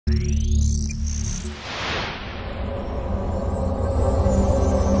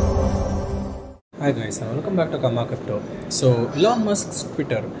Hi guys and welcome back to Kama Crypto. So Elon Musk's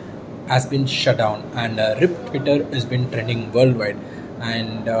Twitter has been shut down and RIP Twitter has been trending worldwide.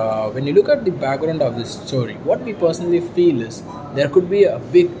 And when you look at the background of this story, what we personally feel is there could be a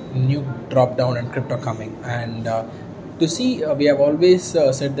big new drop down in crypto coming. And to see, we have always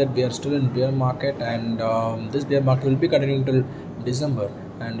said that we are still in bear market, and this bear market will be continuing till December.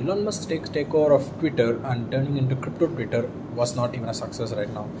 And Elon Musk takeover of Twitter and turning into crypto Twitter was not even a success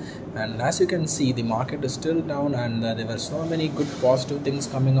right now. And as you can see, the market is still down, and there were so many good positive things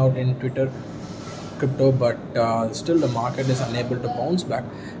coming out in Twitter crypto, but still the market is unable to bounce back.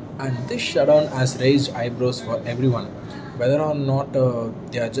 And this shutdown has raised eyebrows for everyone, whether or not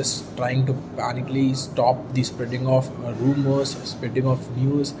they are just trying to panically stop the spreading of rumors, spreading of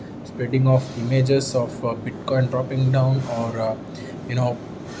news, spreading of images of Bitcoin dropping down, or you know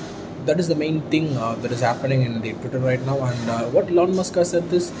that is the main thing that is happening in the Twitter right now. And what Elon Musk has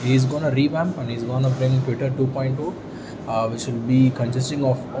said is he's gonna revamp and he's gonna bring Twitter 2.0, which will be consisting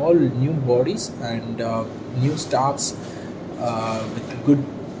of all new bodies and new staffs with good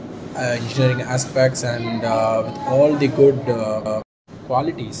engineering aspects and with all the good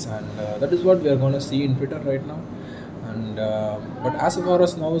qualities. And that is what we are gonna see in Twitter right now. And but as far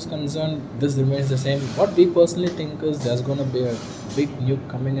as now is concerned, this remains the same. What we personally think is there's gonna be a big nuke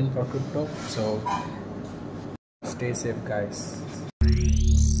coming in for crypto, so stay safe guys.